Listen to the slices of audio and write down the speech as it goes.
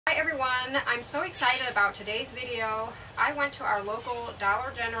Hi everyone, I'm so excited about today's video. I went to our local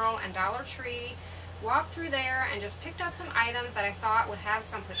Dollar General and Dollar Tree, walked through there and just picked up some items that I thought would have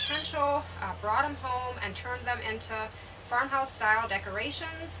some potential, brought them home and turned them into farmhouse style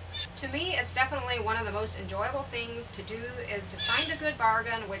decorations. To me, it's definitely one of the most enjoyable things to do is to find a good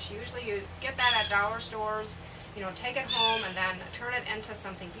bargain, which usually you get that at dollar stores. You know, take it home and then turn it into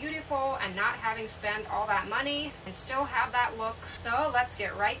something beautiful and not having spent all that money and still have that look. So let's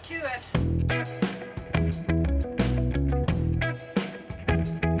get right to it.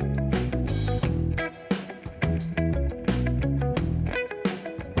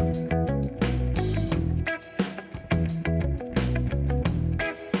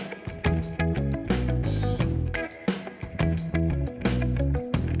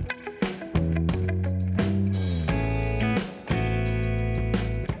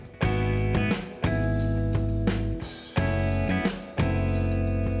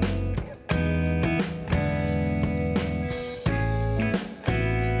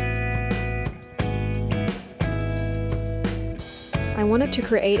 I wanted to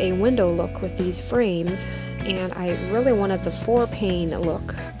create a window look with these frames, and I really wanted the 4-pane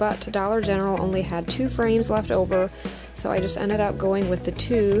look, but Dollar General only had 2 frames left over, so I just ended up going with the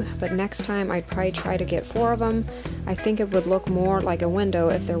 2, but next time I'd probably try to get 4 of them. I think it would look more like a window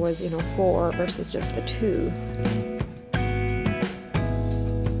if there was, 4 versus just the 2.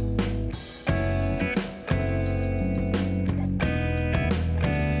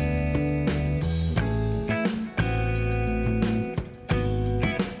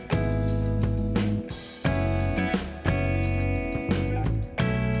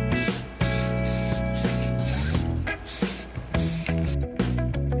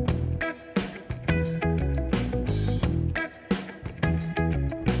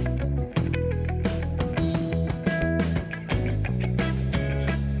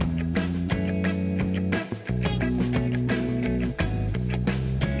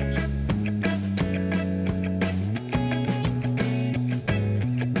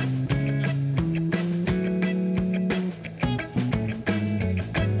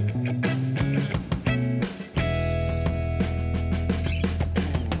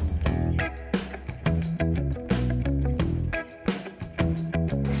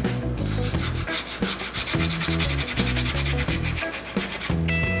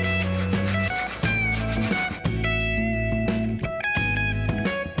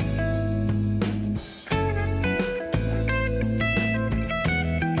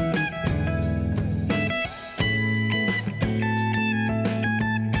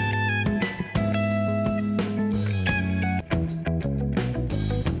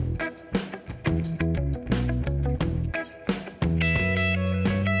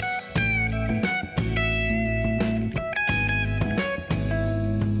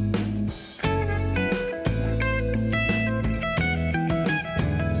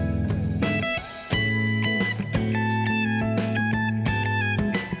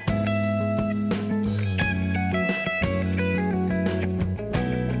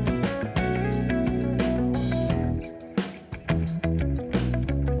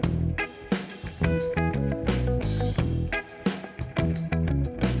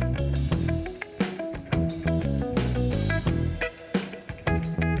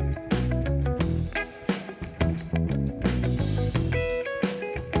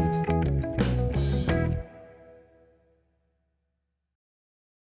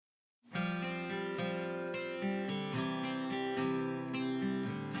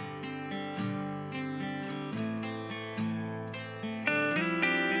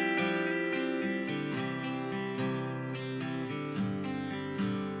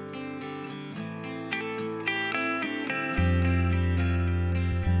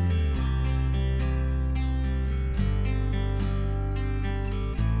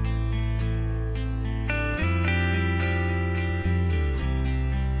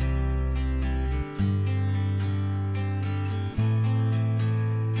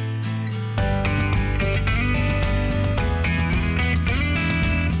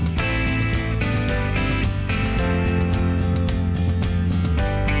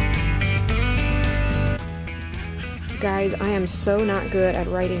 Guys, I am so not good at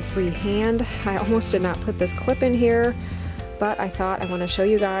writing freehand. I almost did not put this clip in here, but I thought I want to show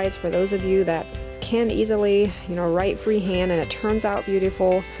you guys, for those of you that can easily, write freehand and it turns out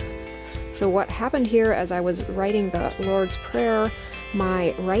beautiful. So what happened here as I was writing the Lord's Prayer,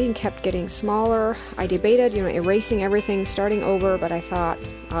 my writing kept getting smaller. I debated, erasing everything, starting over, but I thought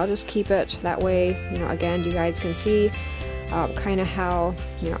I'll just keep it that way. Again, you guys can see kind of how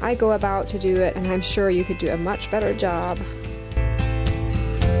I go about to do it, and I'm sure you could do a much better job.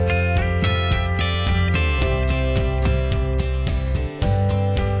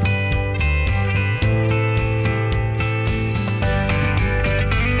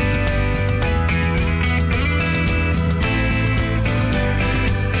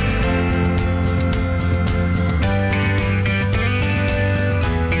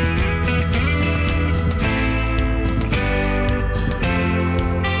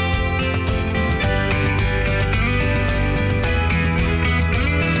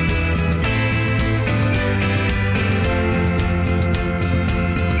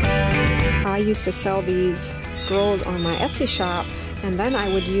 used to sell these scrolls on my Etsy shop, and then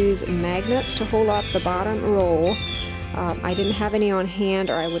I would use magnets to hold up the bottom roll. I didn't have any on hand,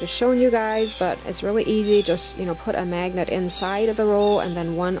 or I would have shown you guys, but it's really easy. Just, you know, put a magnet inside of the roll and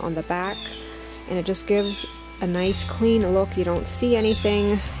then one on the back, and it just gives a nice clean look. You don't see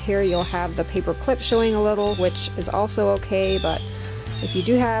anything. Here you'll have the paper clip showing a little, which is also okay, but if you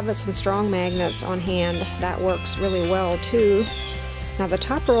do have some strong magnets on hand, that works really well too. Now the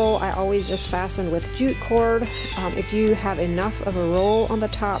top roll I always just fasten with jute cord. If you have enough of a roll on the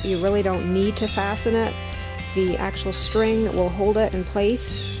top, you really don't need to fasten it. The actual string will hold it in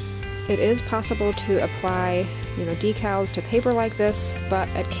place. It is possible to apply, you know, decals to paper like this, but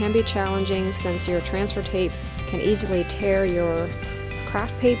it can be challenging since your transfer tape can easily tear your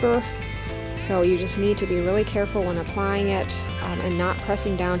craft paper. So you just need to be really careful when applying it, and not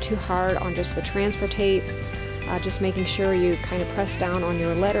pressing down too hard on just the transfer tape. Just making sure you kind of press down on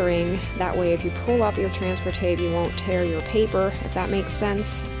your lettering. That way if you pull up your transfer tape, you won't tear your paper, if that makes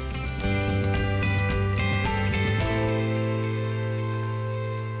sense.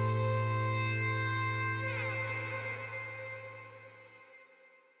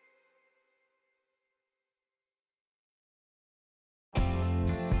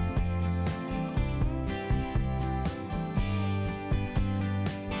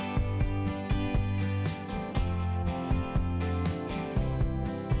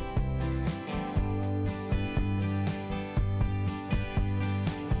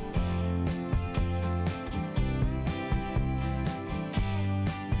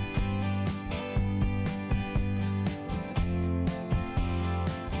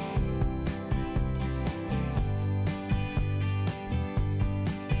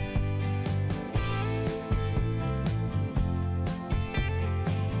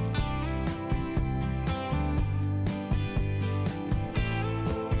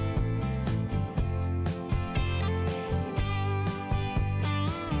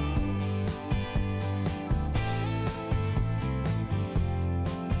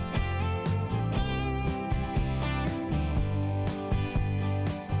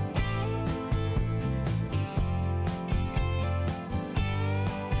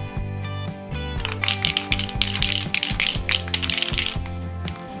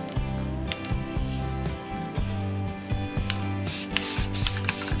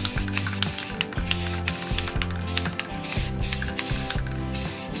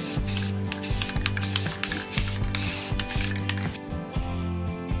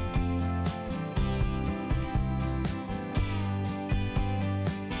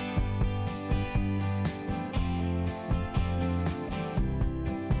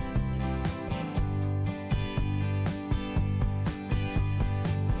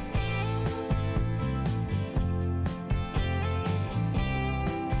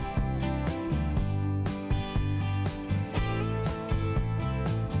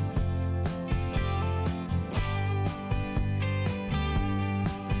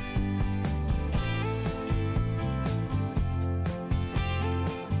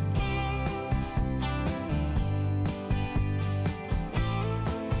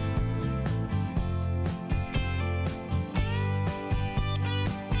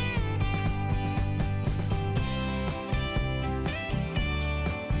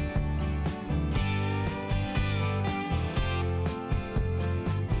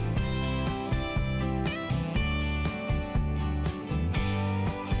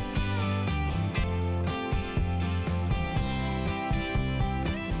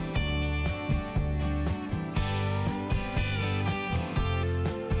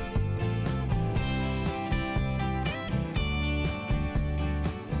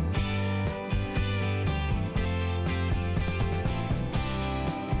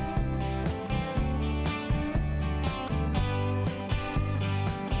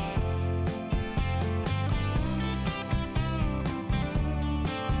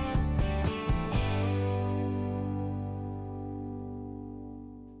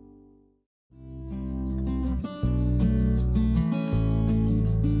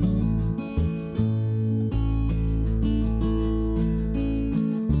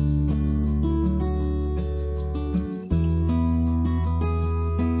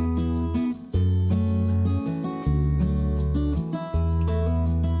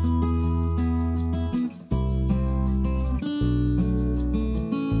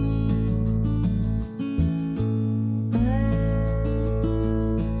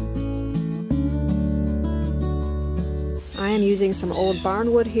 am using some old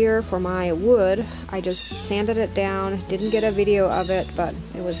barn wood here for my wood. I just sanded it down, didn't get a video of it, but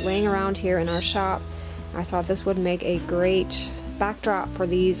it was laying around here in our shop. I thought this would make a great backdrop for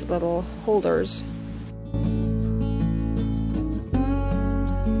these little holders.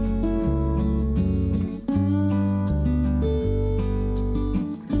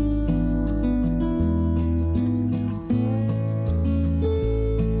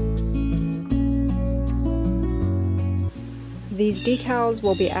 These decals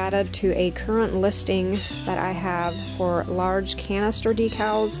will be added to a current listing that I have for large canister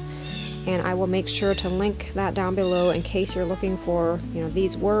decals, and I will make sure to link that down below in case you're looking for,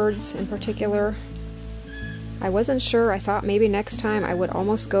 these words in particular. I wasn't sure. I thought maybe next time I would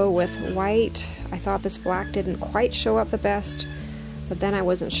almost go with white. I thought this black didn't quite show up the best, but then I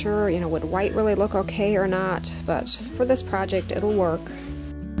wasn't sure, would white really look okay or not, but for this project it'll work.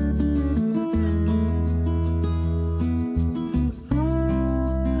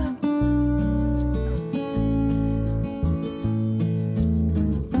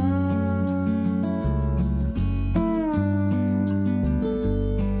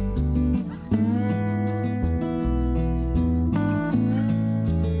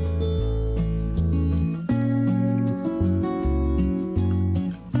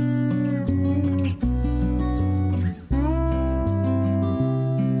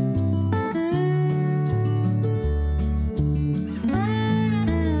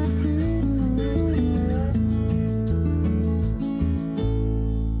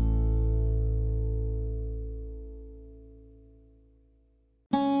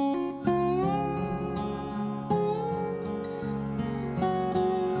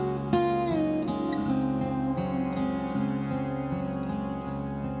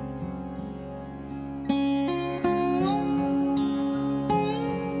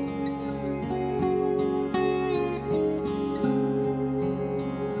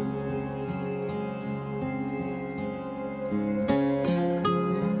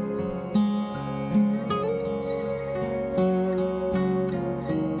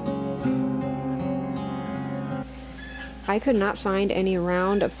 I could not find any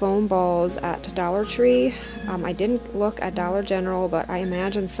round foam balls at Dollar Tree. I didn't look at Dollar General, but I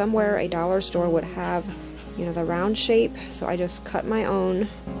imagine somewhere a dollar store would have, the round shape, so I just cut my own.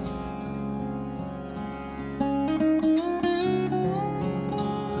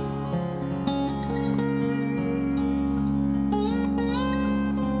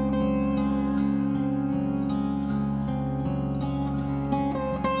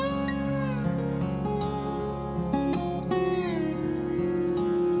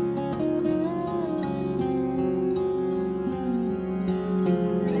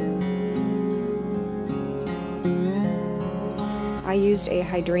 I used a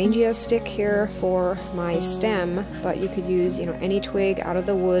hydrangea stick here for my stem, but you could use, any twig out of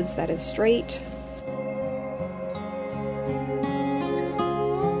the woods that is straight.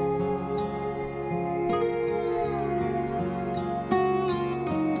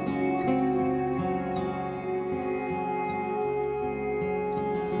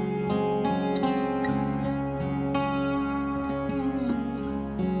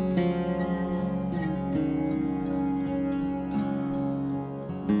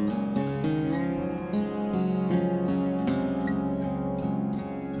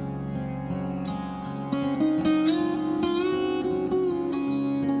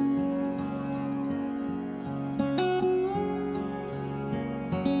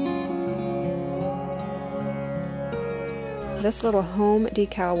 This little home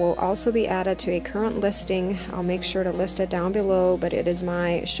decal will also be added to a current listing. I'll make sure to list it down below, but it is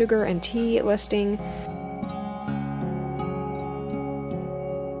my sugar and tea listing.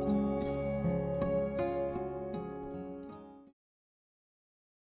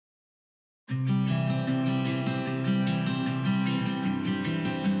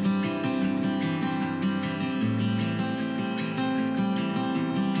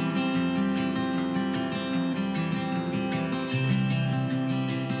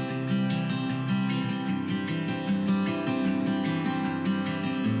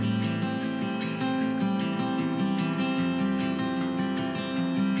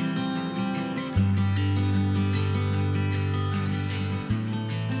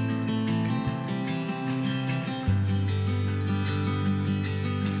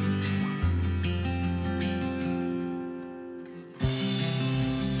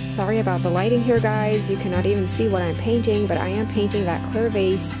 Sorry about the lighting here, guys. You cannot even see what I'm painting, but I am painting that clear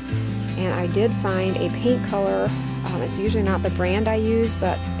vase, and I did find a paint color. It's usually not the brand I use,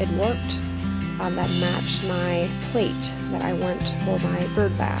 but it worked, that matched my plate that I want for my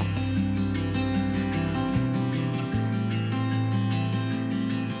bird bath.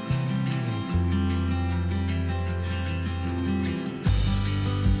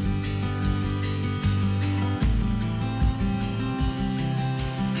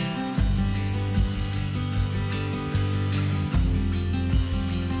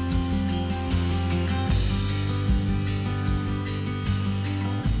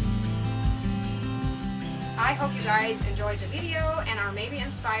 I hope you guys enjoyed the video and are maybe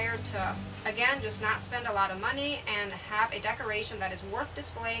inspired to, again, just not spend a lot of money and have a decoration that is worth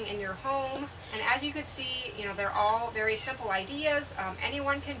displaying in your home. And as you could see, you know, they're all very simple ideas.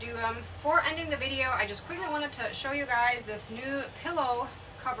 Anyone can do them. Before ending the video, I just quickly wanted to show you guys this new pillow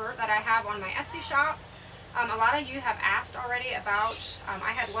cover that I have on my Etsy shop. A lot of you have asked already about,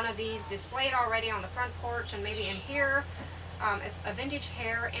 I had one of these displayed already on the front porch and maybe in here. It's a vintage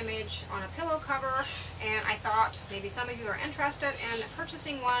hair image on a pillow cover, and I thought maybe some of you are interested in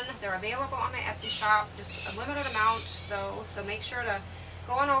purchasing one. They're available on my Etsy shop, just a limited amount though, so make sure to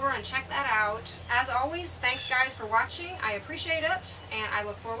go on over and check that out. As always, thanks guys for watching. I appreciate it, and I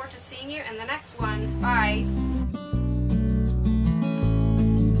look forward to seeing you in the next one. Bye!